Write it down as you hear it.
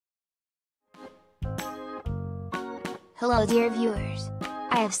Hello dear viewers!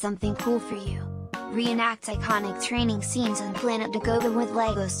 I have something cool for you. Reenact iconic training scenes on planet Dagobah with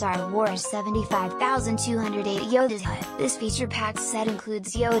LEGO Star Wars 75,208 Yoda's hut. This feature-packed set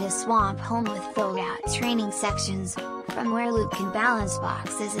includes Yoda's swamp home with foldout training sections, from where Luke can balance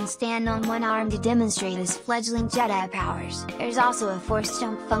boxes and stand on one arm to demonstrate his fledgling Jedi powers. There's also a force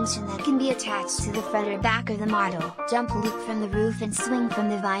jump function that can be attached to the front or back of the model. Jump Luke from the roof and swing from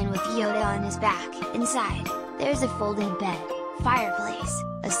the vine with Yoda on his back. Inside, there's a folding bed, fireplace,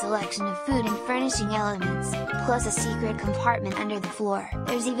 a selection of food and furnishing elements, plus a secret compartment under the floor.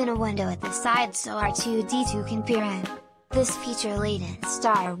 There's even a window at the side so R2-D2 can peer in. This feature-laden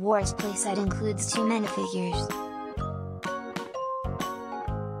Star Wars playset includes 2 minifigures,